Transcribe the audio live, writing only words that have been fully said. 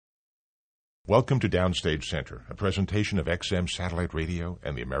Welcome to Downstage Center, a presentation of XM Satellite Radio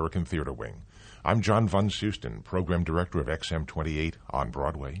and the American Theater Wing. I'm John Von Seusten, Program Director of XM 28 on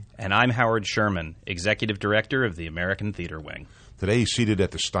Broadway. And I'm Howard Sherman, Executive Director of the American Theater Wing. Today, seated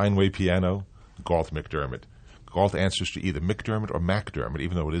at the Steinway piano, Garth McDermott. Garth answers to either McDermott or MacDermott,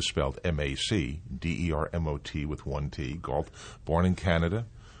 even though it is spelled M-A-C-D-E-R-M-O-T with one T. Garth, born in Canada,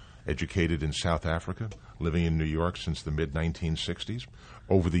 educated in South Africa, living in New York since the mid-1960s.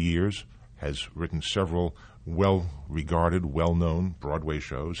 Over the years, has written several well-regarded, well-known Broadway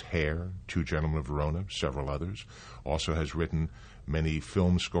shows, Hair, Two Gentlemen of Verona, several others. Also has written many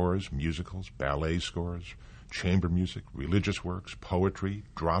film scores, musicals, ballet scores, chamber music, religious works, poetry,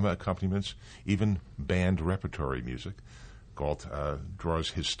 drama accompaniments, even band repertory music. Garth draws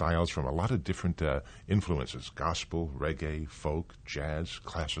his styles from a lot of different influences, gospel, reggae, folk, jazz,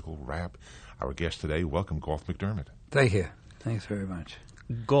 classical, rap. Our guest today, welcome, Garth McDermott. Thank you. Thanks very much.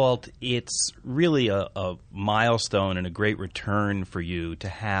 Garth, it's really a milestone and a great return for you to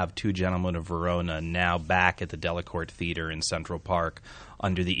have Two Gentlemen of Verona now back at the Delacorte Theater in Central Park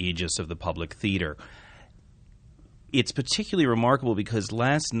under the aegis of the Public Theater. It's particularly remarkable because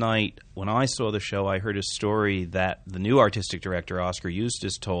last night when I saw the show, I heard a story that the new artistic director, Oscar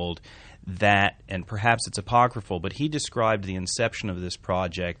Eustis, told that, and perhaps it's apocryphal, but he described the inception of this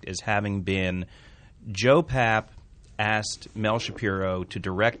project as having been Joe Papp asked Mel Shapiro to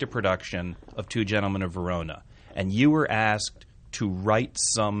direct a production of Two Gentlemen of Verona, and you were asked to write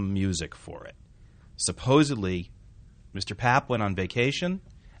some music for it. Supposedly, Mr. Papp went on vacation,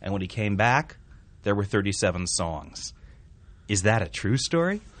 and when he came back, there were 37 songs. Is that a true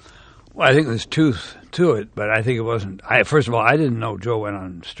story? Well, I think there's truth to it, but I think it wasn't. First of all, I didn't know Joe went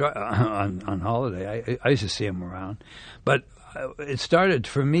on holiday. I used to see him around. But it started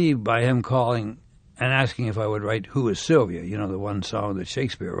for me by him calling and asking if I would write Who is Sylvia, the one song that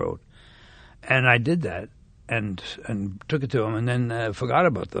Shakespeare wrote. And I did that and took it to him and then forgot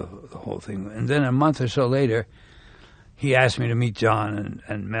about the whole thing. And then a month or so later, he asked me to meet John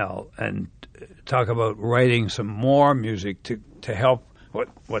and Mel and talk about writing some more music to help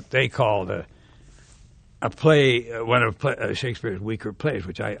what they called a play, one of Shakespeare's weaker plays,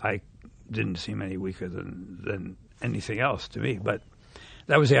 which I didn't seem any weaker than anything else to me. But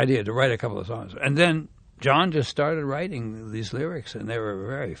that was the idea, to write a couple of songs. And then John just started writing these lyrics, and they were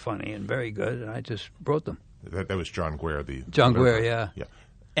very funny and very good, and I just wrote them. That was John Guare, John Guare, yeah.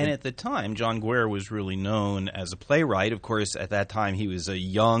 And at the time, John Guare was really known as a playwright. Of course, at that time, he was a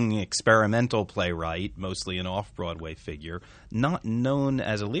young, experimental playwright, mostly an off-Broadway figure, not known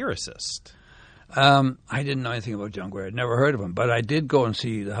as a lyricist. I didn't know anything about John Guare. I'd never heard of him. But I did go and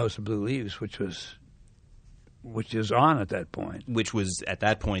see The House of Blue Leaves, which is on at that point. Which was, at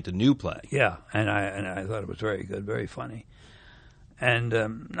that point, a new play. Yeah, and I thought it was very good, very funny. And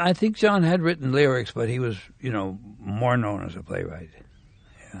I think John had written lyrics, but he was, more known as a playwright.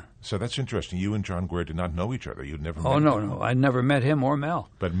 Yeah. So that's interesting. You and John Guare did not know each other. You'd never met him. No. I'd never met him or Mel.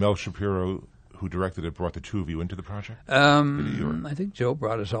 But Mel Shapiro, who directed it, brought the two of you into the project? I think Joe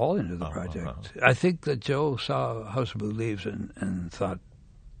brought us all into the project. I think that Joe saw House of Blue Leaves and thought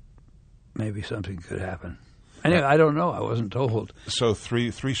maybe something could happen. Anyway, I don't know. I wasn't told. So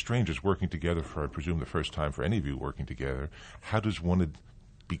three strangers working together for, I presume, the first time for any of you working together. How does one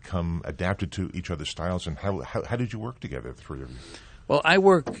become adapted to each other's styles, and how did you work together, the three of you? Well, I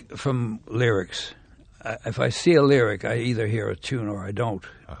work from lyrics. If I see a lyric, I either hear a tune or I don't.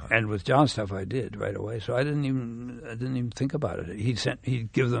 Uh-huh. And with John's stuff, I did right away. So I didn't even think about it.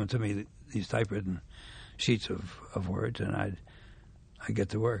 He'd give them to me, these typewritten sheets of words, and I get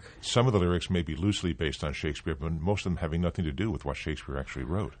to work. Some of the lyrics may be loosely based on Shakespeare, but most of them having nothing to do with what Shakespeare actually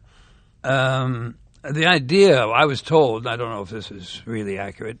wrote. The idea, I was told, I don't know if this is really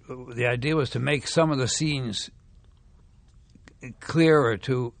accurate, but the idea was to make some of the scenes clearer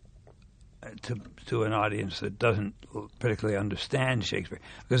to an audience that doesn't particularly understand Shakespeare,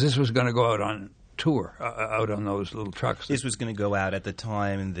 because this was going to go out on tour, out on those little trucks. This was going to go out at the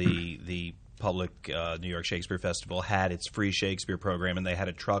time the public New York Shakespeare Festival had its free Shakespeare program, and they had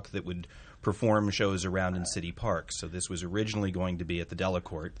a truck that would perform shows around in city parks. So this was originally going to be at the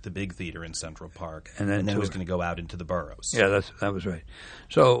Delacorte, the big theater in Central Park, and then it was going to go out into the boroughs. Yeah, that was right.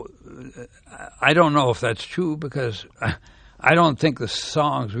 So I don't know if that's true, because I don't think the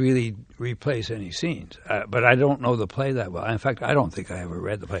songs really replace any scenes. But I don't know the play that well. In fact, I don't think I ever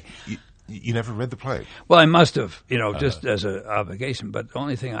read the play. You never read the play? Well, I must have, just as an obligation. But the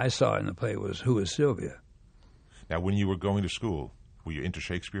only thing I saw in the play was Who is Sylvia. Now, when you were going to school, were you into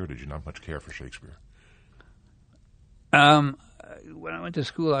Shakespeare, or did you not much care for Shakespeare? When I went to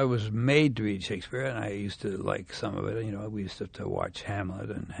school, I was made to read Shakespeare, and I used to like some of it. You know, we used to watch Hamlet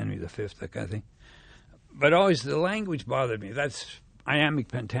and Henry V, that kind of thing. But always the language bothered me. That's iambic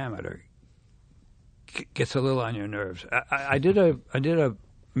pentameter. Gets a little on your nerves. I did a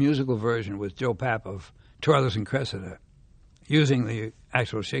musical version with Joe Papp of Troilus and Cressida, using the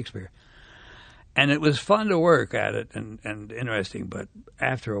actual Shakespeare. And it was fun to work at it and interesting, but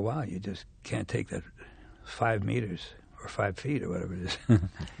after a while you just can't take that 5 meters or 5 feet or whatever it is.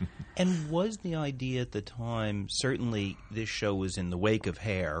 And was the idea at the time, certainly this show was in the wake of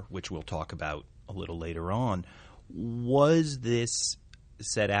Hair, which we'll talk about a little later on, was this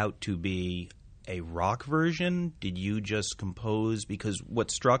set out to be a rock version? Did you just compose? Because what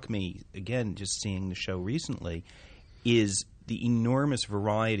struck me, again, just seeing the show recently, is the enormous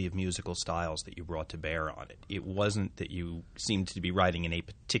variety of musical styles that you brought to bear on it. It wasn't that you seemed to be writing in a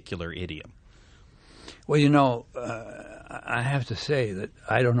particular idiom. Well, you know, I have to say that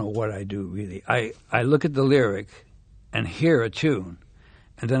I don't know what I do, really. I look at the lyric and hear a tune,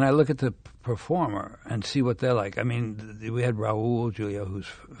 and then I look at the performer and see what they're like. I mean, we had Raul Julia, who's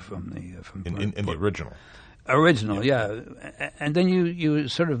from the original. Original, yeah. And then you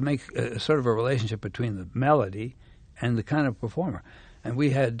sort of make sort of a relationship between the melody and the kind of performer. And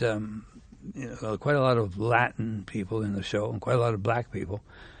we had quite a lot of Latin people in the show and quite a lot of black people.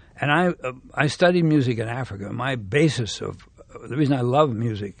 And I studied music in Africa. My basis of the reason I love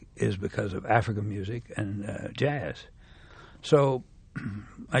music is because of African music and jazz. So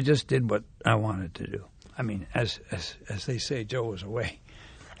I just did what I wanted to do. I mean, as they say, Joe was away.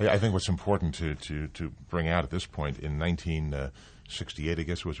 I think what's important to bring out at this point, in 1968, I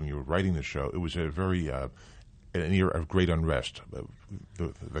guess it was when you were writing the show, it was a very an era of great unrest.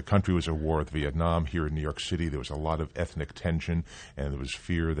 The country was at war with Vietnam. Here in New York City, there was a lot of ethnic tension, and there was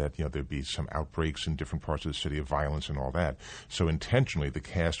fear that there'd be some outbreaks in different parts of the city of violence and all that. So intentionally, the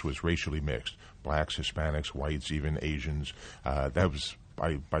cast was racially mixed: blacks, Hispanics, whites, even Asians. That was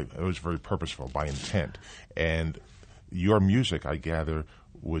it was very purposeful, by intent. And your music, I gather,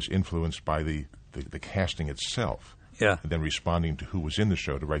 was influenced by the casting itself. Yeah. And then responding to who was in the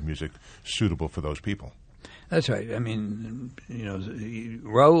show to write music suitable for those people. That's right. I mean,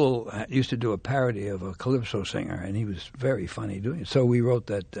 Raul used to do a parody of a calypso singer, and he was very funny doing it. So we wrote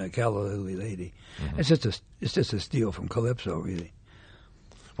that Calla Lily Lady. Mm-hmm. It's just a steal from calypso, really.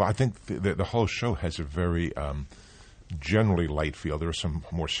 Well, I think the whole show has a very generally light feel. There are some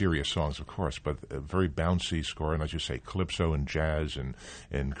more serious songs, of course, but a very bouncy score, and as you say, calypso and jazz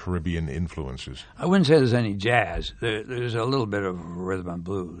and Caribbean influences. I wouldn't say there's any jazz. There's a little bit of rhythm and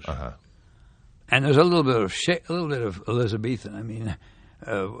blues. Uh-huh. And there's a little bit of Elizabethan. I mean,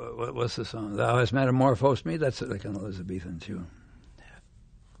 what's the song? Thou hast metamorphosed me. That's like an Elizabethan tune.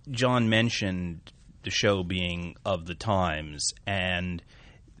 John mentioned the show being of the times, and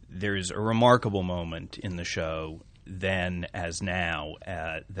there's a remarkable moment in the show, then as now,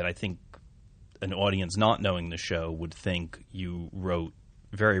 that I think an audience not knowing the show would think you wrote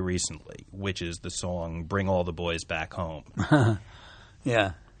very recently, which is the song "Bring All the Boys Back Home."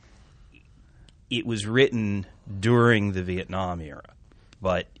 Yeah. It was written during the Vietnam era,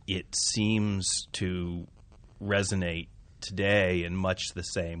 but it seems to resonate today in much the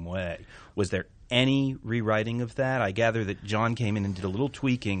same way. Was there any rewriting of that? I gather that John came in and did a little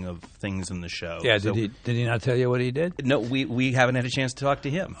tweaking of things in the show. Yeah, so, did he not tell you what he did? No, we haven't had a chance to talk to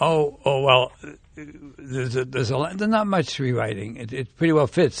him. Oh well, there's not much rewriting. It pretty well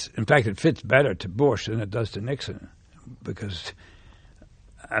fits. In fact, it fits better to Bush than it does to Nixon, because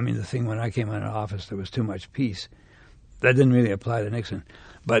I mean, the thing when I came into office, there was too much peace. That didn't really apply to Nixon.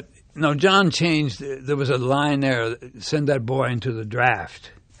 But, no, John changed. There was a line there, send that boy into the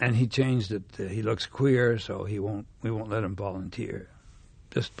draft. And he changed it. He looks queer, so we won't let him volunteer.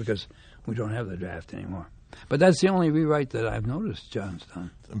 Just because we don't have the draft anymore. But that's the only rewrite that I've noticed John's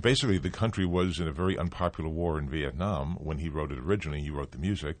done. Basically, the country was in a very unpopular war in Vietnam when he wrote it originally. You wrote the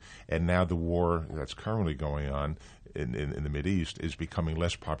music. And now the war that's currently going on in the Mideast is becoming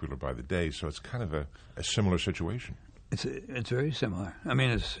less popular by the day, so it's kind of a similar situation. It's very similar. I mean,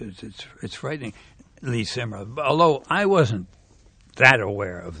 it's frighteningly similar. Although I wasn't that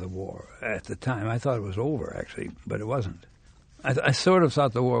aware of the war at the time. I thought it was over, actually, but it wasn't. I sort of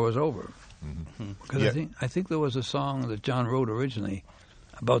thought the war was over. Mm-hmm. Because yeah. I think there was a song that John wrote originally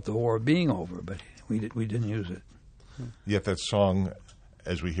about the war being over, but we didn't use it. Yet that song,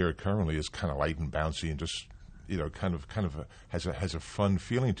 as we hear it currently, is kind of light and bouncy and just kind of has a fun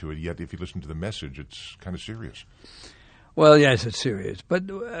feeling to it. Yet if you listen to the message, it's kind of serious. Well, yes, it's serious. But,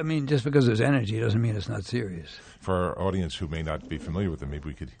 I mean, just because there's energy doesn't mean it's not serious. For our audience who may not be familiar with it, maybe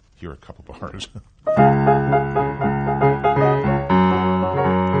we could hear a couple bars.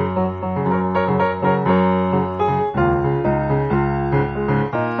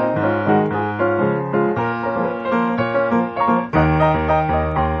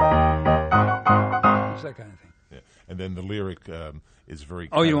 work is very.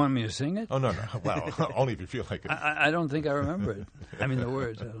 Oh, you want me to sing it? Oh no. Well, only if you feel like it. I don't think I remember it. I mean, the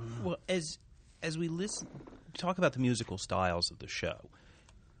words. I don't know. Well, as we talk about the musical styles of the show,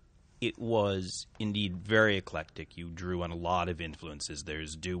 it was indeed very eclectic. You drew on a lot of influences.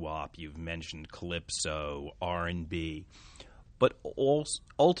 There's doo-wop. You've mentioned calypso, R&B. But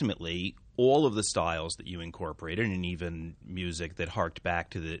ultimately, all of the styles that you incorporated, and even music that harked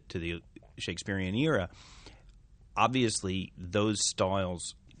back to the Shakespearean era, obviously those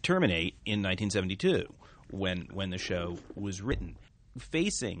styles terminate in 1972 when the show was written.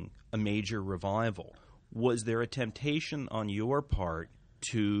 Facing a major revival, was there a temptation on your part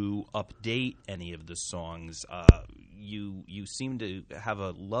to update any of the songs? You seem to have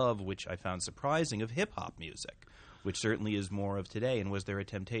a love, which I found surprising, of hip-hop music, which certainly is more of today. And was there a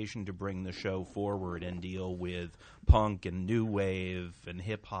temptation to bring the show forward and deal with punk and new wave and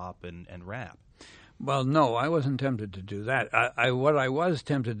hip-hop and rap? Well, no, I wasn't tempted to do that. What I was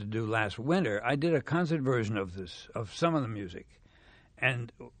tempted to do last winter, I did a concert version of some of the music.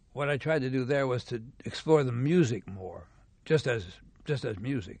 And what I tried to do there was to explore the music more, just as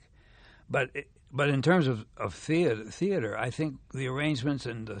music. But in terms of theater, I think the arrangements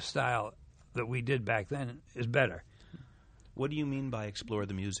and the style that we did back then is better. What do you mean by explore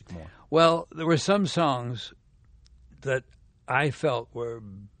the music more? Well, there were some songs that I felt were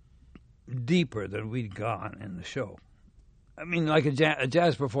deeper than we'd gone in the show. I mean, like a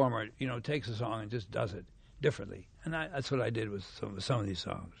jazz performer, takes a song and just does it differently. And that's what I did with some of these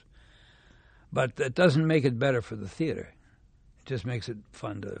songs. But that doesn't make it better for the theater. It just makes it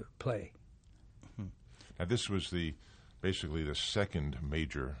fun to play. Now, this was basically the second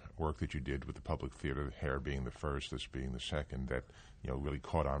major work that you did with the Public Theater, Hair being the first, this being the second, that really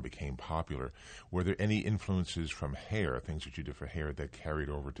caught on, became popular. Were there any influences from Hair, things that you did for Hair, that carried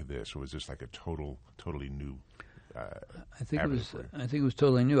over to this, or was this like a totally new? I think it was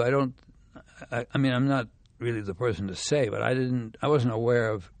totally new. I mean, I'm not really the person to say, but I wasn't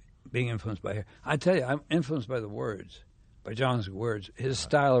aware of being influenced by Hair. I tell you, I'm influenced by the words, by John's words. His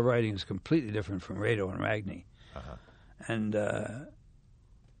style of writing is completely different from Rado and Ragni. And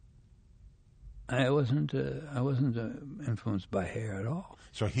I wasn't influenced by Hair at all.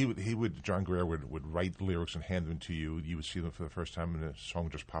 So John Guerrero would write lyrics and hand them to you. You would see them for the first time, and a song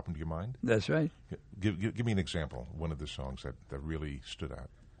just pop into your mind. That's right. Give me an example. One of the songs that really stood out.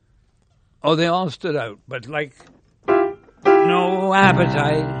 Oh, they all stood out, but like no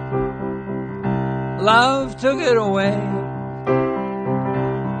appetite, love took it away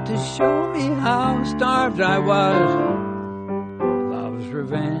to show me how starved I was. Love's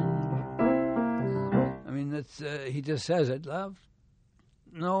revenge. I mean, that's he just says it. Love,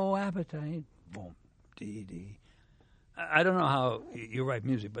 no appetite. Boom, dee. I don't know how you write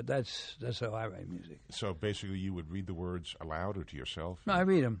music, but that's how I write music. So basically, you would read the words aloud or to yourself? No, I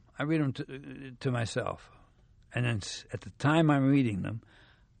read them. I read them to myself, and then at the time I'm reading them,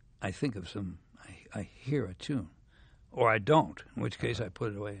 I think of some. I hear a tune, or I don't. In which case, I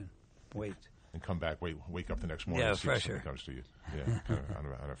put it away and wait. And come back, wake up the next morning. Yeah, and see fresher. If comes to you. Yeah, kind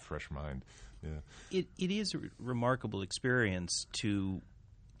of on a fresh mind. Yeah. It is a remarkable experience to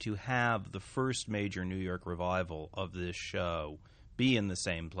have the first major New York revival of this show be in the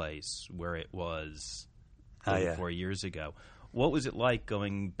same place where it was 4 years ago. What was it like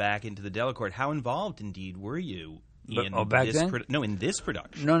going back into the Delacorte? How involved, indeed, were you in back this then? in this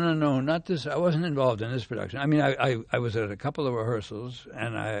production? No, not this. I wasn't involved in this production. I mean, I was at a couple of rehearsals,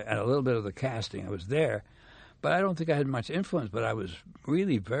 and at a little bit of the casting. I was there, but I don't think I had much influence. But I was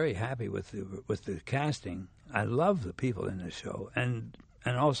really very happy with the casting. I love the people in this show, and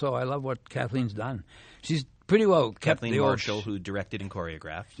also I love what Kathleen's done. She's pretty well kept Kathleen the Marshall, who directed and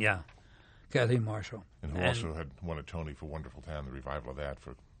choreographed. Yeah, Kathleen Marshall. And who also had won a Tony for Wonderful Town, the revival of that,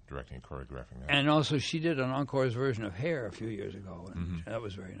 for directing and choreographing that. And also she did an encore's version of Hair a few years ago, and that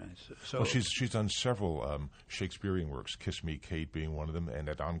was very nice. So well, she's done several Shakespearean works, Kiss Me, Kate being one of them, and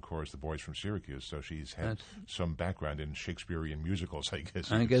at Encores, The Boys from Syracuse. So she's had some background in Shakespearean musicals, I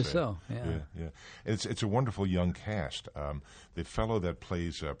guess. I guess so, yeah. It's a wonderful young cast. The fellow that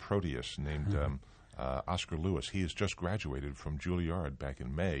plays Proteus, named Oscar Lewis, he has just graduated from Juilliard back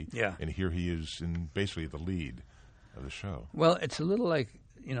in May, and here he is in basically the lead of the show. Well, it's a little like,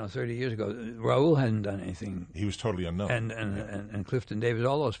 30 years ago, Raoul hadn't done anything. He was totally unknown. And Clifton Davis,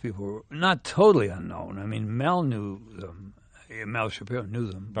 all those people were not totally unknown. I mean, Mel knew them. Mel Shapiro knew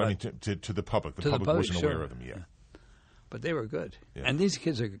them. But I mean, to the public. The public wasn't aware of them yet. But they were good. Yeah. And these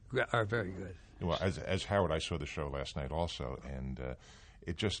kids are very good. Well, as Howard, I saw the show last night also, and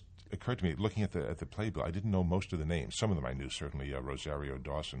it just occurred to me, looking at the playbill, I didn't know most of the names. Some of them I knew, certainly Rosario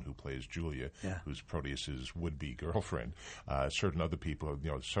Dawson, who plays Julia, who's Proteus's would-be girlfriend. Certain other people,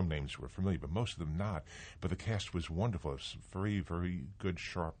 some names were familiar, but most of them not. But the cast was wonderful. It was very, very good,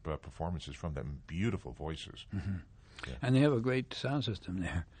 sharp performances from them. Beautiful voices. Mm-hmm. Yeah. And they have a great sound system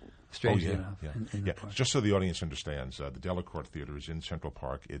there. Strangely enough. In the park. Just so the audience understands, the Delacorte Theater is in Central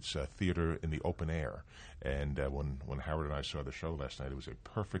Park. It's a theater in the open air. And when Howard and I saw the show last night, it was a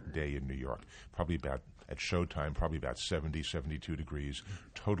perfect day in New York. At showtime, probably about 70, 72 degrees,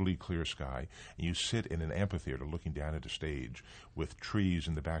 totally clear sky. And you sit in an amphitheater looking down at a stage with trees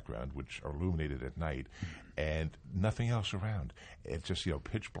in the background, which are illuminated at night, and nothing else around. It's just,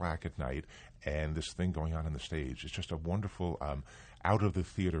 pitch black at night, and this thing going on the stage. It's just a wonderful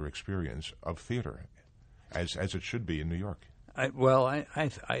out-of-the-theater experience of theater, as it should be in New York. I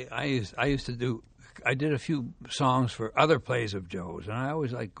used to do. I did a few songs for other plays of Joe's, and I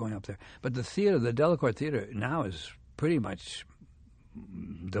always liked going up there. But the theater, the Delacorte Theater, now is pretty much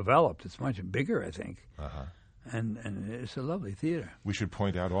developed. It's much bigger, I think. And it's a lovely theater. We should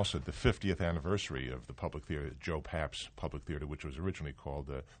point out also the 50th anniversary of the Public Theater, Joe Papp's Public Theater, which was originally called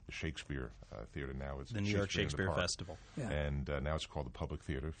the Shakespeare Theater. Now it's the New York Shakespeare Festival. Yeah. And now it's called the Public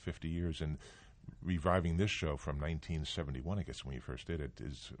Theater, 50 years. And reviving this show from 1971, I guess, when you first did it,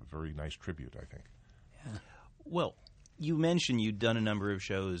 is a very nice tribute, I think. Yeah. Well, you mentioned you'd done a number of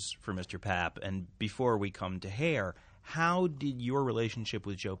shows for Mr. Papp, and before we come to Hair, how did your relationship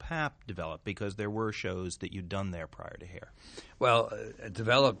with Joe Papp develop? Because there were shows that you'd done there prior to Hair. Well, it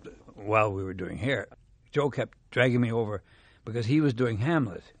developed while we were doing Hair. Joe kept dragging me over because he was doing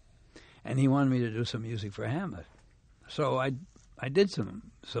Hamlet, and he wanted me to do some music for Hamlet. So I did some.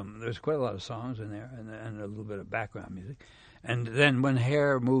 There's quite a lot of songs in there, and a little bit of background music. And then when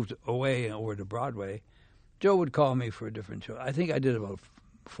Hair moved away over to Broadway, Joe would call me for a different show. I think I did about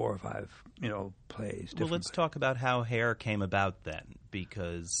 4 or 5, plays. Well, let's talk about how Hair came about then,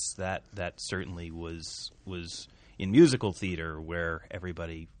 because that certainly was in musical theater where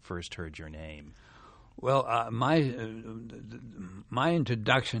everybody first heard your name. Well, my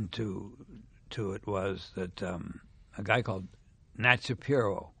introduction to it was that a guy called Nat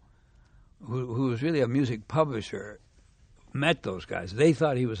Shapiro, who was really a music publisher, met those guys. They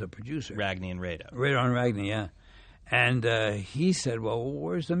thought he was a producer. Ragni and Rado. Rado and Ragni, yeah. And he said, well,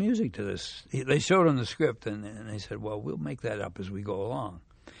 where's the music to this? They showed him the script, and they said, well, we'll make that up as we go along.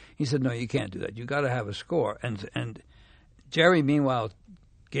 He said, no, you can't do that. You got to have a score. And Jerry, meanwhile,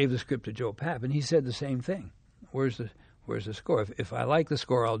 gave the script to Joe Papp, and he said the same thing. Where's the score? If I like the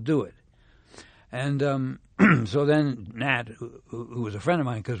score, I'll do it. And so then Nat, who was a friend of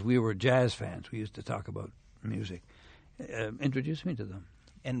mine because we were jazz fans, we used to talk about music, introduced me to them.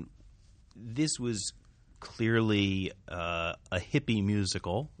 And this was clearly a hippie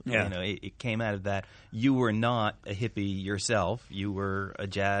musical. Yeah. It came out of that. You were not a hippie yourself. You were a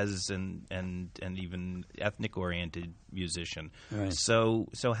jazz and even ethnic-oriented musician. Right. So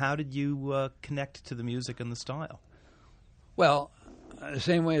how did you connect to the music and the style? Well, the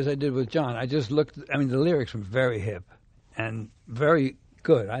same way as I did with John. I just looked. I mean, the lyrics were very hip and very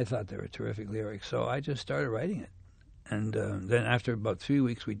good. I thought they were terrific lyrics. So I just started writing it. And then after about 3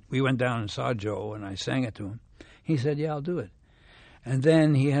 weeks, we went down and saw Joe, and I sang it to him. He said, yeah, I'll do it. And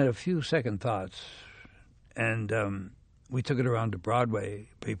then he had a few second thoughts, and we took it around to Broadway,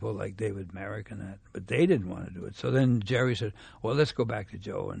 people like David Merrick and that, but they didn't want to do it. So then Jerry said, well, let's go back to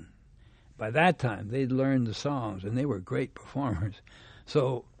Joe. And by that time, they'd learned the songs, and they were great performers.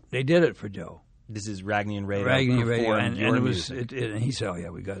 So they did it for Joe. This is Ragni and Rado. Ragni and Rado, and it was. And he said, "Oh yeah,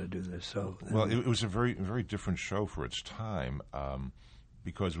 we got to do this." So, well, it was a very, very different show for its time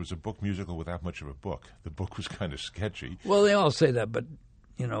because it was a book musical without much of a book. The book was kind of sketchy. Well, they all say that, but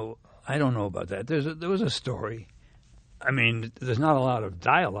I don't know about that. There was a story. I mean, there's not a lot of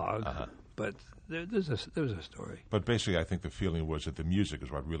dialogue, but there was a story. But basically, I think the feeling was that the music is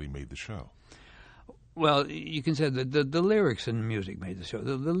what really made the show. Well, you can say that the lyrics and the music made the show.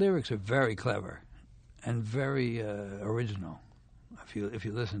 The lyrics are very clever and very original. If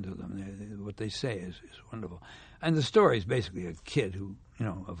you listen to them, what they say is wonderful. And the story is basically a kid who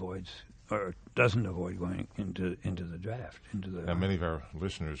avoids or doesn't avoid going into the draft. Now, many of our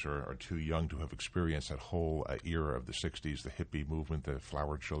listeners are too young to have experienced that whole era of the 60s, the hippie movement, the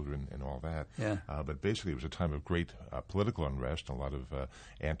flower children, and all that. Yeah. But basically, it was a time of great political unrest, a lot of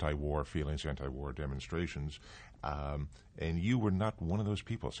anti-war feelings, anti-war demonstrations. And you were not one of those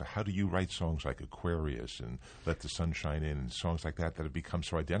people. So how do you write songs like Aquarius and Let the Sun Shine In and songs like that have become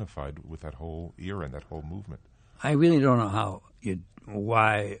so identified with that whole era and that whole movement? I really don't know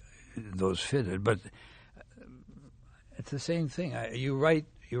why those fitted, but it's the same thing. You write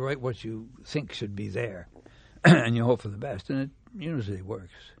what you think should be there, and you hope for the best, and it usually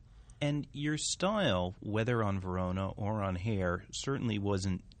works. And your style, whether on Verona or on Hair, certainly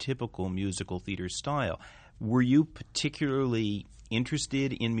wasn't typical musical theater style. Were you particularly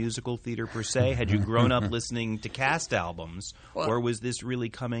interested in musical theater per se? Had you grown up listening to cast albums, or was this really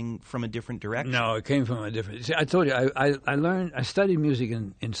coming from a different direction? No, it came from a different. See, I told you, I studied music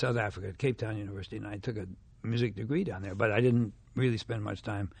in South Africa at Cape Town University, and I took a music degree down there, but I didn't really spend much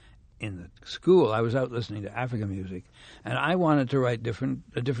time in the school. I was out listening to African music, and I wanted to write a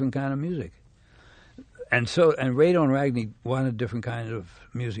different kind of music. And Rado and Ragni wanted a different kind of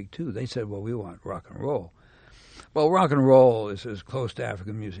music too. They said, well, we want rock and roll. Well, rock and roll is as close to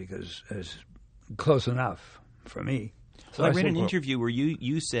African music as close enough for me. So I read an interview where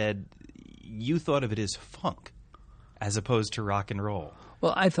you said you thought of it as funk as opposed to rock and roll.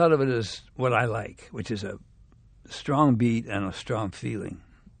 Well, I thought of it as what I like, which is a strong beat and a strong feeling,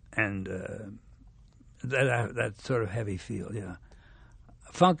 and that sort of heavy feel, yeah.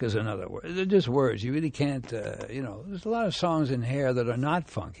 Funk is another word. They're just words. You really can't, there's a lot of songs in Hair that are not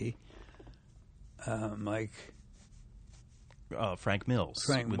funky, like... Frank Mills.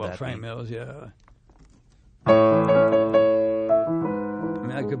 Frank Mills, yeah. I mean,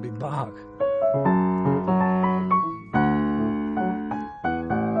 that could be Bach.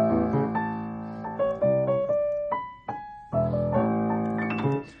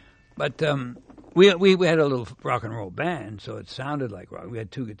 But we had a little rock and roll band, so it sounded like rock. We had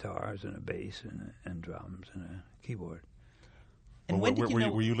 2 guitars and a bass and drums and a keyboard. And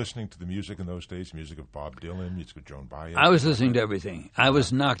were you listening to the music in those days? Music of Bob Dylan, music of Joan Baez? I was listening to everything. I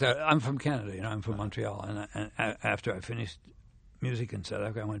was knocked out. I'm from Canada, I'm from Montreal, and after I finished music in South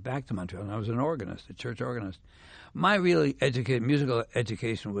Africa, I went back to Montreal, and I was an organist, a church organist. My really musical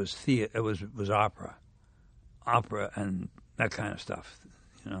education was theater. It was opera, and that kind of stuff,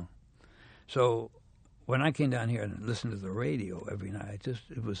 So when I came down here and listened to the radio every night,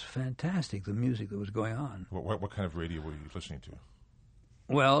 it was fantastic, the music that was going on. What kind of radio were you listening to?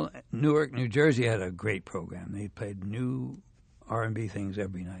 Well, Newark, New Jersey had a great program. They played new R&B things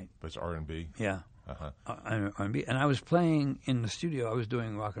every night. But it's R&B? Yeah. R&B. And I was playing in the studio. I was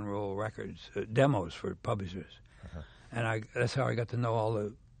doing rock and roll records, demos for publishers. And that's how I got to know all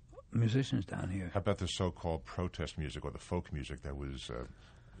the musicians down here. How about the so-called protest music or the folk music that was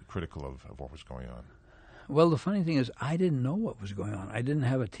critical of what was going on? Well, the funny thing is, I didn't know what was going on. I didn't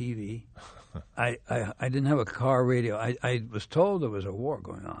have a TV. I didn't have a car radio. I was told there was a war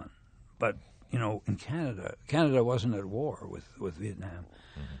going on. But, in Canada wasn't at war with Vietnam.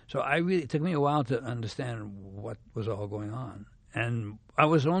 Mm-hmm. So it took me a while to understand what was all going on. And I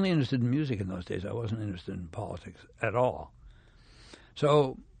was only interested in music in those days. I wasn't interested in politics at all.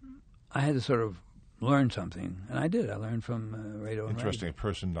 So I had to sort of learn something, and I did. I learned from Rado and Interesting. Ragni. A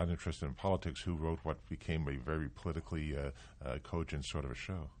person not interested in politics who wrote what became a very politically cogent sort of a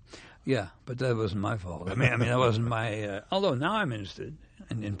show. Yeah, but that wasn't my fault. I mean, that wasn't my... although now I'm interested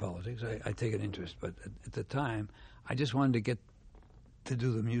in politics. I take an interest, but at the time, I just wanted to get to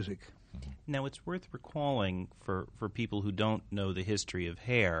do the music. Now, it's worth recalling for people who don't know the history of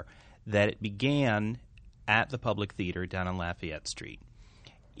Hair that it began at the Public Theater down on Lafayette Street.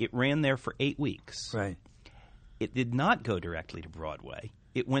 It ran there for 8 weeks. Right. It did not go directly to Broadway.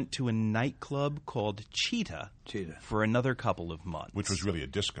 It went to a nightclub called Cheetah for another couple of months. Which was really a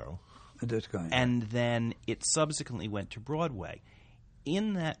disco. A disco, yeah. And then it subsequently went to Broadway.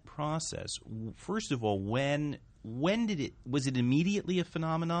 In that process, first of all, when did it – was it immediately a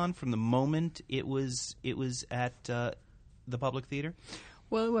phenomenon from the moment it was at the Public Theater?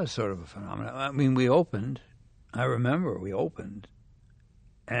 Well, it was sort of a phenomenon. I mean, we opened – I remember we opened –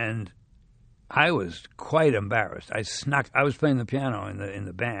 and I was quite embarrassed. I was playing the piano in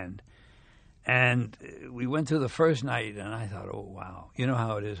the band, and we went through the first night, and I thought, oh, wow. You know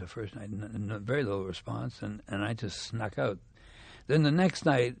how it is the first night, and very little response, and I just snuck out. Then the next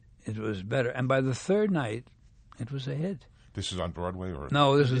night, it was better, and by the third night, it was a hit. This is on Broadway? Or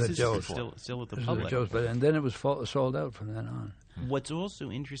no, this is at Joe's. Still at the This Public. was at Joe's, and then it was sold out from then on. What's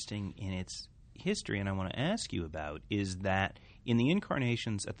also interesting in its history, and I want to ask you about, is that in the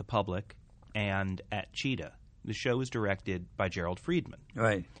incarnations at the Public and at Cheetah, the show was directed by Gerald Friedman.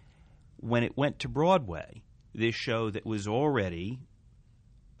 Right. When it went to Broadway, this show that was already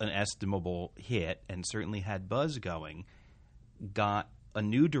an estimable hit and certainly had buzz going, got a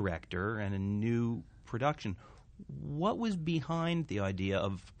new director and a new production. What was behind the idea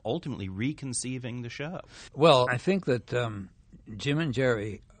of ultimately reconceiving the show? Well, I think that Jim and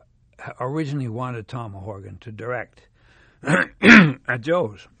Jerry originally wanted Tom Horgan to direct at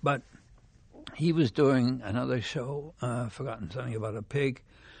Joe's, but he was doing another show, forgotten something about a pig,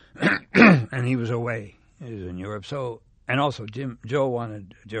 and he was away. He was in Europe. So, and also Joe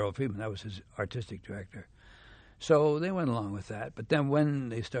wanted Gerald Friedman. That was his artistic director. So they went along with that. But then when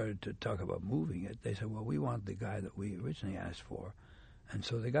they started to talk about moving it, they said, well, we want the guy that we originally asked for. And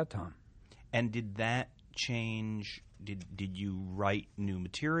so they got Tom. And did that change? Did you write new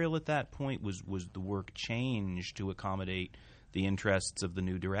material at that point? Was the work changed to accommodate the interests of the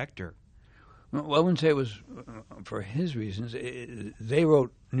new director? Well, I wouldn't say it was for his reasons. They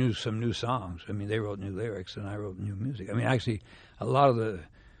wrote some new songs. I mean, they wrote new lyrics, and I wrote new music. I mean, actually, a lot of the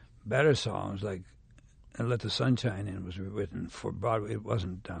better songs, like Let the Sunshine In, was written for Broadway. It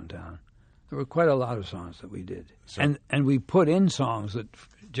wasn't downtown. There were quite a lot of songs that we did. So, and we put in songs that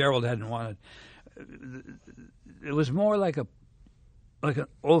Gerald hadn't wanted. It was more like an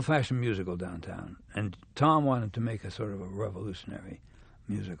old-fashioned musical downtown, and Tom wanted to make a sort of a revolutionary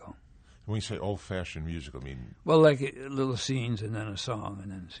musical. When you say old-fashioned musical, I mean... Well, like little scenes and then a song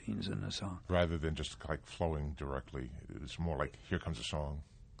and then scenes and a song. Rather than just like flowing directly. It's more like, here comes a song.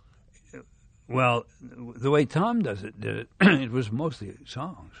 Well, the way Tom did it, it was mostly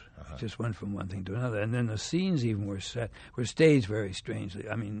songs. It just went from one thing to another. And then the scenes even were staged very strangely.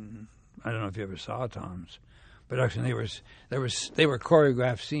 I mean, I don't know if you ever saw Tom's production. They were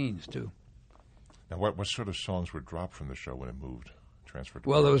choreographed scenes, too. Now, what sort of songs were dropped from the show when it moved? Transferred.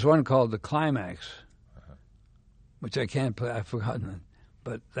 Well, there was one called The Climax, which I can't play. I've forgotten it,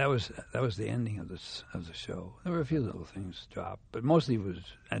 but that was the ending of the show. There were a few little things dropped, but mostly it was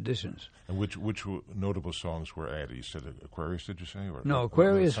additions. And which notable songs were added? You said Aquarius, did you say? No,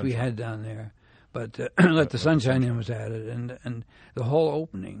 Aquarius we had down there, but Let the Sunshine In was added, and the whole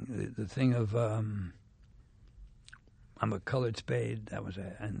opening, the thing of I'm a Colored Spade, that was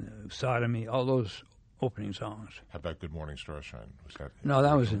it, and Sodomy, all those opening songs. How about Good Morning Starshine? Was that? No,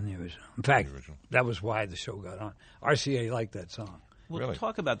 that was in the original. In fact, that was why the show got on. RCA liked that song. Well, really?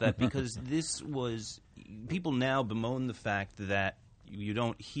 Talk about that, because this was... People now bemoan the fact that you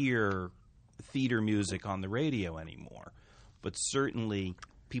don't hear theater music on the radio anymore. But certainly,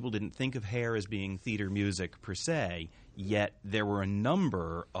 people didn't think of Hair as being theater music per se, yet there were a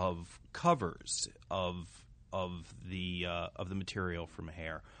number of covers of the material from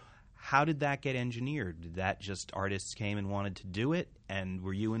Hair. How did that get engineered? Did that just artists came and wanted to do it? And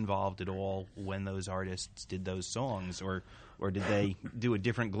were you involved at all when those artists did those songs? Or did they do a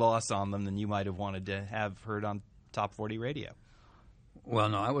different gloss on them than you might have wanted to have heard on Top 40 radio? Well,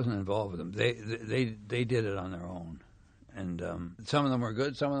 no, I wasn't involved with them. They did it on their own. And some of them were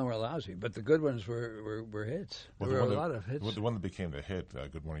good, some of them were lousy. But the good ones were hits. There were a lot of hits. Well, the one that became the hit,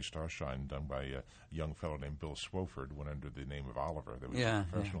 Good Morning Starshine, done by a young fellow named Bill Swofford, went under the name of Oliver. That was his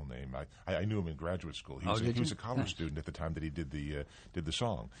professional name. I knew him in graduate school. He was a college student at the time that he did the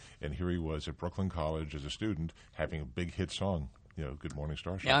song. And here he was at Brooklyn College as a student having a big hit song, Good Morning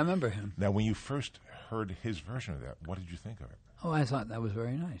Starshine. Yeah, I remember him. Now, when you first heard his version of that, what did you think of it? Oh, I thought that was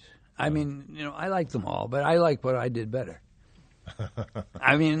very nice. I mean, I like them all, but I like what I did better.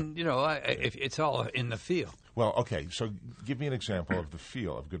 I mean, it's all in the feel. Well, okay, so give me an example of the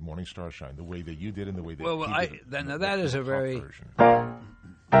feel of Good Morning Starshine, the way that you did and the way that he did it. Now that is a very... version.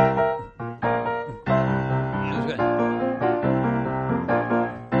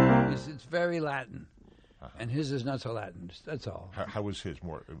 It's very Latin, and his is not so Latin. That's all. How was his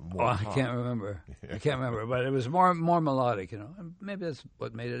more I can't remember. But it was more melodic. Maybe that's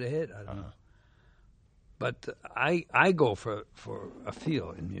what made it a hit. I don't know. But I go for a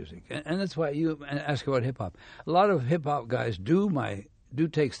feel in music, and that's why you ask about hip hop. A lot of hip hop guys do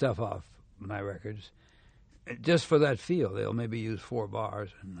take stuff off my records, just for that feel. They'll maybe use 4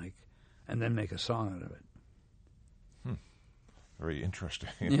 bars and then make a song out of it. Very interesting.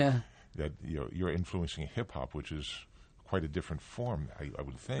 Yeah, that you're influencing hip hop, which is quite a different form, I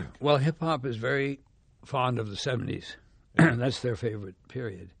would think. Well, hip hop is very fond of the 70s. That's their favorite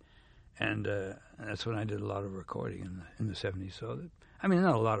period. And that's when I did a lot of recording in the 70s. So,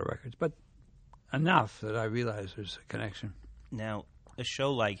 not a lot of records, but enough that I realized there's a connection. Now, a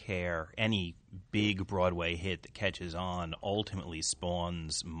show like Hair, any big Broadway hit that catches on, ultimately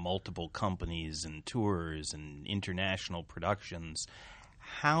spawns multiple companies and tours and international productions.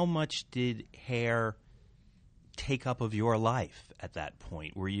 How much did Hair take up of your life at that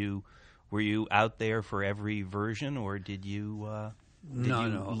point? Were you out there for every version, or did you...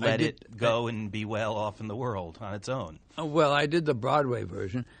 No. Let it go and be well off in the world on its own? Well, I did the Broadway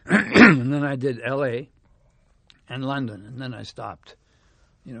version, and then I did L.A. and London, and then I stopped.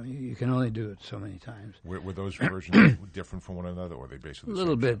 You can only do it so many times. Were those versions different from one another, or were they basically a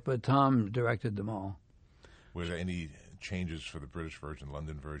little bit? But Tom directed them all. Were there any changes for the British version,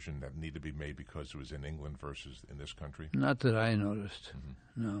 London version, that need to be made because it was in England versus in this country? Not that I noticed.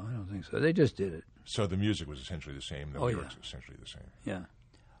 No, I don't think so. They just did it. So the music was essentially the same. The lyrics essentially the same. Yeah.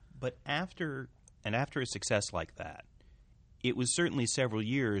 But after a success like that, it was certainly several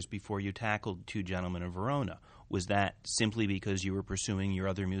years before you tackled Two Gentlemen of Verona. Was that simply because you were pursuing your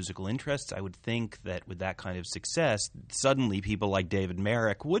other musical interests? I would think that with that kind of success, suddenly people like David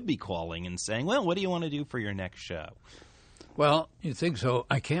Merrick would be calling and saying, well, what do you want to do for your next show? Well, you think so.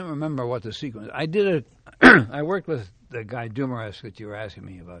 I can't remember what the sequence. I did I worked with the guy Dumoresque that you were asking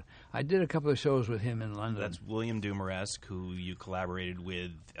me about. I did a couple of shows with him in London. That's William Dumoresque, who you collaborated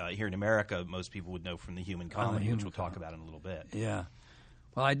with here in America. Most people would know from the Human Comedy, which we'll talk about in a little bit. Yeah.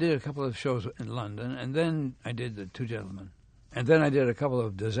 Well, I did a couple of shows in London, and then I did the Two Gentlemen. And then I did a couple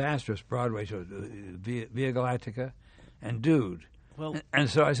of disastrous Broadway shows, Via Galactica and Dude. Well, and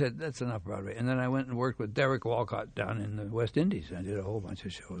so I said, that's enough Broadway. And then I went and worked with Derek Walcott down in the West Indies. I did a whole bunch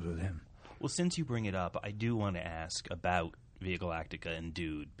of shows with him. Well, since you bring it up, I do want to ask about Via Galactica and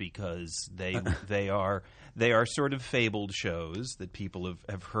Dude, because they are sort of fabled shows that people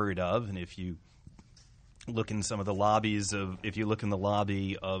have heard of, and if you look in some of the lobbies if you look in the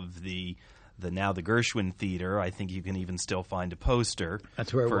lobby of the now the Gershwin Theater, I think you can even still find a poster.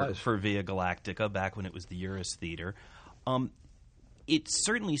 That's where it was for Via Galactica back when it was the Uris Theater. It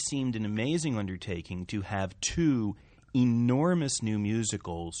certainly seemed an amazing undertaking to have two enormous new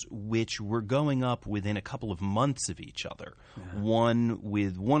musicals which were going up within a couple of months of each other, one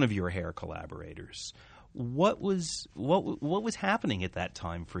with one of your hair collaborators. What was happening at that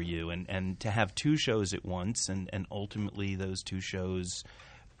time for you, and to have two shows at once, and ultimately those two shows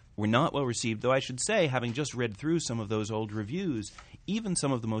were not well received, though I should say, having just read through some of those old reviews, even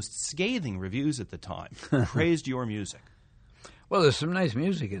some of the most scathing reviews at the time praised your music. Well, there's some nice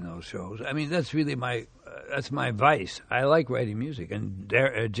music in those shows. I mean, that's really that's my vice. I like writing music, and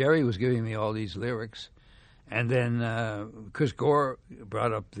Jerry was giving me all these lyrics, and then Chris Gore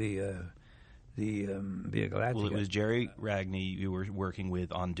brought up the Via Galactica. Well, it was Jerry Ragney you were working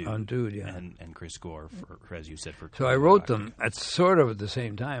with on Dude. On Dude, yeah. And Chris Gore, for as you said, for So I wrote them at sort of at the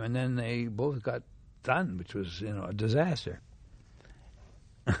same time, and then they both got done, which was, a disaster.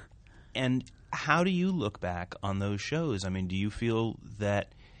 And how do you look back on those shows? I mean, do you feel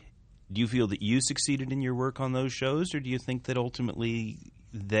that you succeeded in your work on those shows, or do you think that ultimately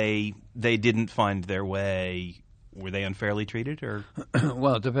they didn't find their way? Were they unfairly treated, or?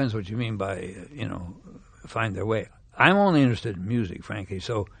 Well, it depends what you mean by, find their way. I'm only interested in music, frankly.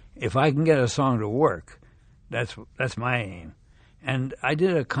 So if I can get a song to work, that's my aim. And I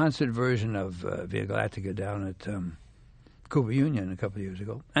did a concert version of Via Galactica down at Cooper Union a couple of years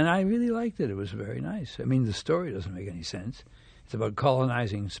ago, and I really liked it. It was very nice. I mean, the story doesn't make any sense. It's about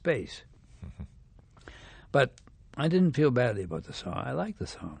colonizing space. But I didn't feel badly about the song. I liked the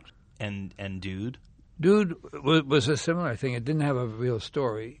songs. And Dude? Dude was a similar thing. It didn't have a real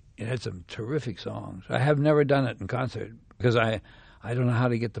story. It had some terrific songs. I have never done it in concert because I don't know how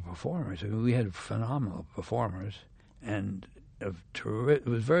to get the performers. I mean, we had phenomenal performers, and it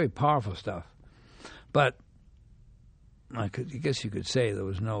was very powerful stuff. But I guess you could say there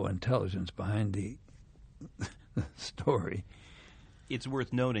was no intelligence behind the story. It's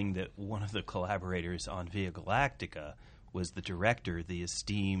worth noting that one of the collaborators on Via Galactica was the director, the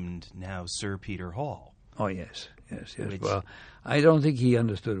esteemed now Sir Peter Hall. Oh yes. Well, I don't think he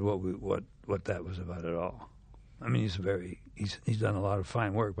understood what that was about at all. I mean, he's done a lot of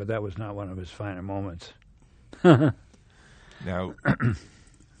fine work, but that was not one of his finer moments. Now,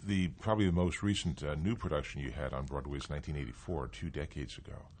 probably the most recent new production you had on Broadway was 1984, 2 decades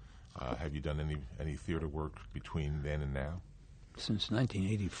ago. Have you done any theater work between then and now? Since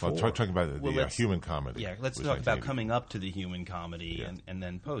 1984. Well, talking about the Human Comedy. Yeah, let's talk about coming up to the Human Comedy and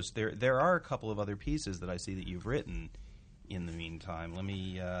then post. There are a couple of other pieces that I see that you've written in the meantime. Let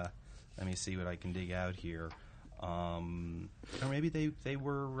me see what I can dig out here. Or maybe they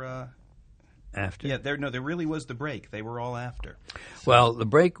were after. Yeah, there really was the break. They were all after. Well, the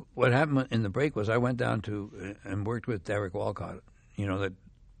break. What happened in the break was I went down to and worked with Derek Walcott. The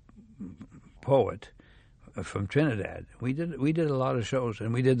poet from Trinidad. We did a lot of shows,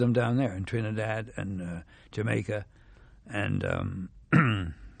 and we did them down there in Trinidad and Jamaica and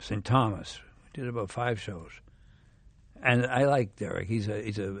St. Thomas. We did about 5 shows, and I like Derek. He's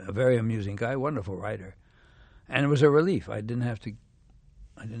a very amusing guy, wonderful writer, and it was a relief. I didn't have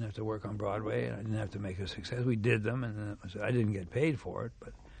to work on Broadway, and I didn't have to make a success. We did them, and I didn't get paid for it,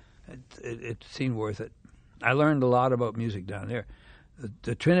 but it seemed worth it. I learned a lot about music down there.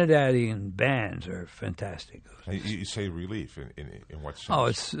 The Trinidadian bands are fantastic. You say relief in what sense? Oh,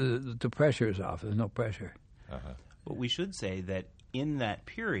 it's the pressure is off. There's no pressure. Uh-huh. But we should say that in that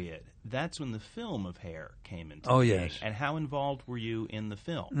period, that's when the film of Hair came into Oh, being. yes. And how involved were you in the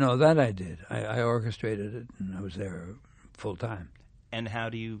film? No, that I did. I orchestrated it, and I was there full time. And how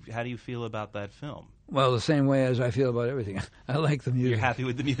do you feel about that film? Well, the same way as I feel about everything. I like the music. You're happy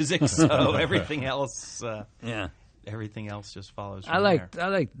with the music, so everything else, Yeah. everything else just follows from I liked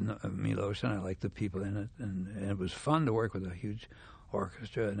there. Milos, and I liked the people in it, and it was fun to work with a huge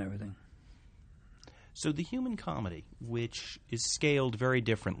orchestra and everything. So the Human Comedy, which is scaled very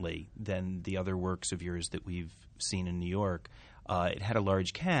differently than the other works of yours that we've seen in New York, it had a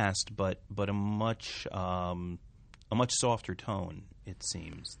large cast, but a much softer tone, it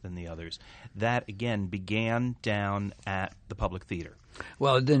seems, than the others. That again began down at the Public Theater.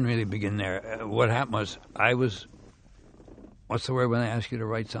 Well, it didn't really begin there. What happened was I was, what's the word when they ask you to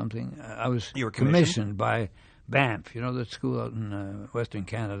write something? I was You were commissioned by Banff, you know, the school out in Western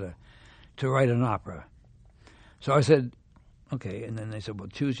Canada, to write an opera. So I said, okay, and then they said, well,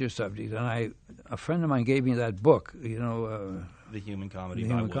 choose your subject. And a friend of mine gave me that book, you know, The Human Comedy The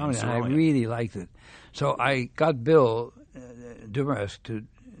by Human William Comedy, and I Saroyan. really liked it. So I got Bill Dumaresque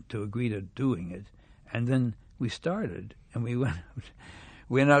to agree to doing it, and then we started, and we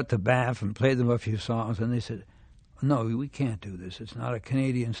went out to Banff and played them a few songs, and they said, no, we can't do this. It's not a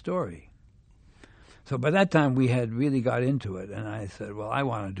Canadian story. So by that time, we had really got into it, and I said, well, I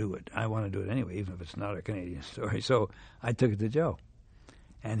want to do it. I want to do it anyway, even if it's not a Canadian story. So I took it to Joe,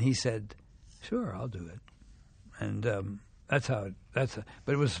 and he said, sure, I'll do it. And that's how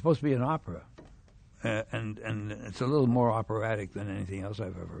but it was supposed to be an opera, and it's a little more operatic than anything else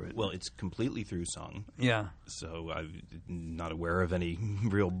I've ever written. Well, it's completely through song, Yeah. so I'm not aware of any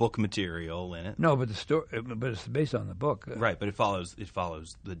real book material in it. No, but the story, but it's based on the book. Right, but it follows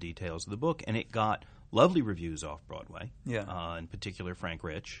the details of the book, and it got lovely reviews off Broadway. Yeah. In particular, Frank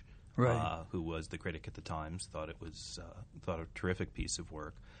Rich, Right. who was the critic at the Times, thought a terrific piece of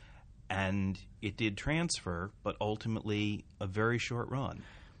work, and it did transfer, but ultimately a very short run.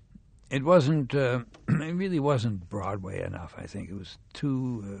 It wasn't. It really wasn't Broadway enough. I think it was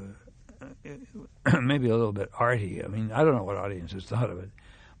too, maybe a little bit arty. I mean, I don't know what audiences thought of it,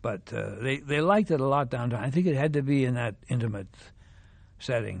 but they liked it a lot downtown. I think it had to be in that intimate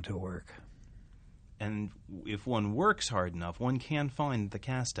setting to work. And if one works hard enough, one can find the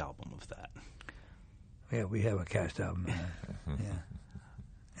cast album of that. Yeah, we have a cast album. Yeah,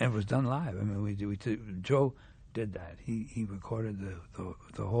 and it was done live. I mean, Joe did that. He recorded the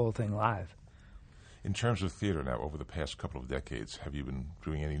whole thing live. In terms of theater now, over the past couple of decades, have you been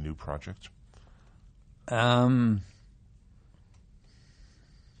doing any new projects? I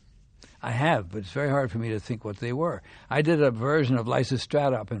have, but it's very hard for me to think what they were. I did a version of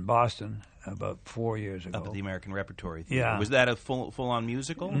Lysistrata up in Boston about 4 years ago. Up at the American Repertory Theater. Yeah. Was that a full-on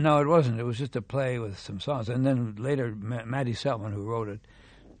musical? No, it wasn't. It was just a play with some songs. And then later, Maddie Seltman, who wrote it,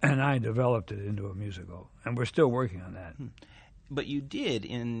 and I developed it into a musical. And we're still working on that. But you did,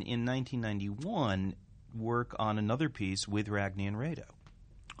 in 1991, work on another piece with Ragni and Rado.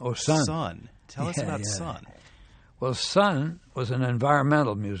 Oh, Sun. Sun. Tell us Yeah, about yeah. Sun. Well, Sun was an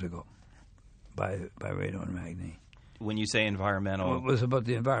environmental musical by Rado and Magni. When you say environmental... It was about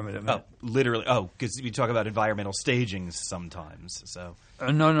the environment. I mean, literally. Oh, because we talk about environmental stagings sometimes. So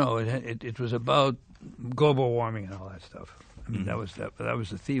no, it was about global warming and all that stuff. I mean, that was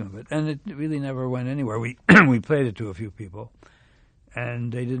the theme of it, and it really never went anywhere. We we played it to a few people,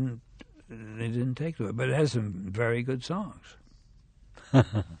 and they didn't take to it. But it has some very good songs.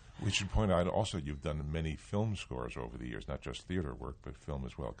 We should point out also you've done many film scores over the years, not just theater work, but film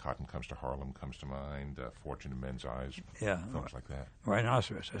as well. Cotton Comes to Harlem comes to mind, Fortune in Men's Eyes, Yeah, films like that.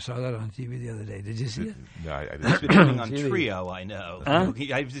 Rhinoceros. I saw that on TV the other day. Did you see it? No, I it's didn't. been running on TV. Trio, I know. Huh?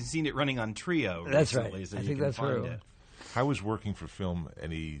 I've seen it running on Trio That's recently, right. so I you think can that's find where- it. How is working for film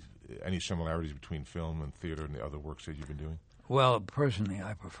any similarities between film and theater and the other works that you've been doing? Well, personally,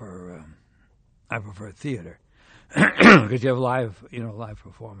 I prefer theater because you have live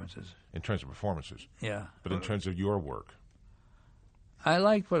performances. In terms of performances, Yeah, but in terms of your work, I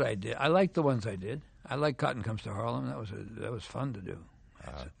liked what I did. I liked the ones I did. I liked Cotton Comes to Harlem. That was fun to do.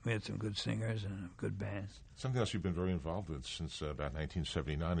 We had some good singers and a good band. something else you've been very involved with since about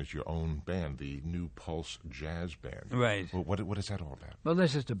 1979 is your own band, the New Pulse Jazz Band. Right. Well, what is that all about? Well,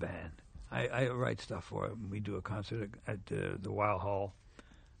 that's just a band. I write stuff for it. We do a concert at the Weil Hall.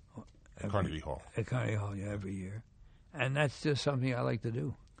 Carnegie Hall. At Carnegie Hall, yeah, every year. And that's just something I like to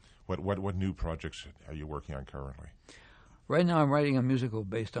do. What new projects are you working on currently? Right now I'm writing a musical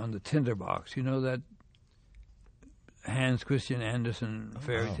based on the Tinderbox. You know that Hans Christian Andersen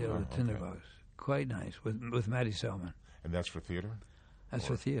fairy tale, The okay. Tinderbox? Quite nice, with Maddie Selman. And that's for theater? That's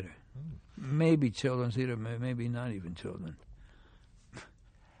for theater. Maybe children's theater, maybe not even children.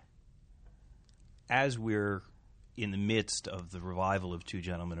 As we're in the midst of the revival of Two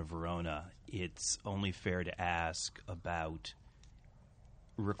Gentlemen of Verona, it's only fair to ask about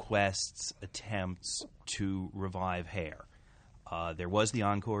requests, attempts to revive Hair. There was the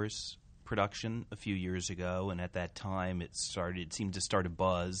Encores production a few years ago, and at that time it seemed to start a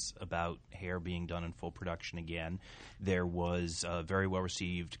buzz about Hair being done in full production again. There was a very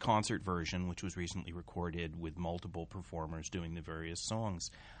well-received concert version, which was recently recorded with multiple performers doing the various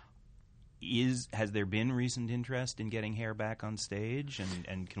songs. Has there been recent interest in getting Hair back on stage,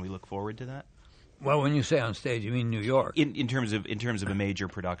 and can we look forward to that? Well, when you say on stage, you mean New York. In terms of a major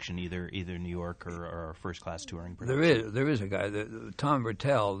production, either New York or a first class touring production. There is a guy, Tom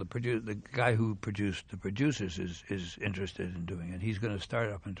Bertel, the guy who produced The Producers, is interested in doing it. He's going to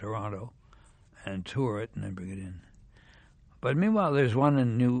start up in Toronto and tour it and then bring it in. But meanwhile, there's a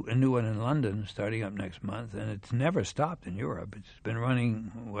new one in London starting up next month, and it's never stopped in Europe. It's been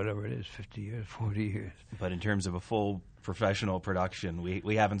running, whatever it is, 50 years, 40 years. But in terms of a full professional production,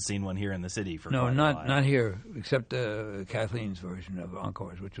 we haven't seen one here in the city for quite a while. No, not here, except Kathleen's version of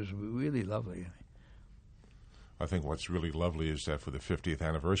Encores, which was really lovely. I think what's really lovely is that for the 50th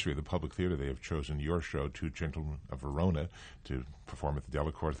anniversary of the Public Theater, they have chosen your show, Two Gentlemen of Verona, to perform at the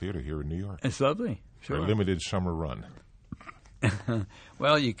Delacorte Theater here in New York. It's lovely. Sure. For a limited summer run.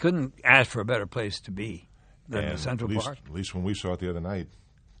 Well, you couldn't ask for a better place to be than the Central Park. At least when we saw it the other night,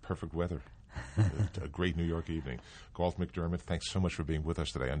 perfect weather. A great New York evening. Galt McDermott, thanks so much for being with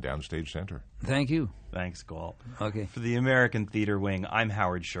us today on Downstage Center. Thank you. Thanks, Galt. Okay. For the American Theater Wing, I'm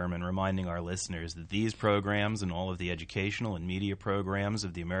Howard Sherman, reminding our listeners that these programs and all of the educational and media programs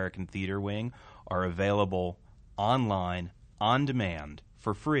of the American Theater Wing are available online, on demand,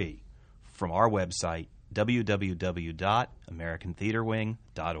 for free from our website,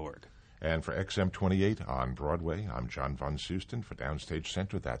 www.americantheaterwing.org. And for XM28 on Broadway, I'm John Von Soosten. For Downstage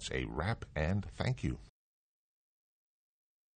Center, that's a wrap and thank you.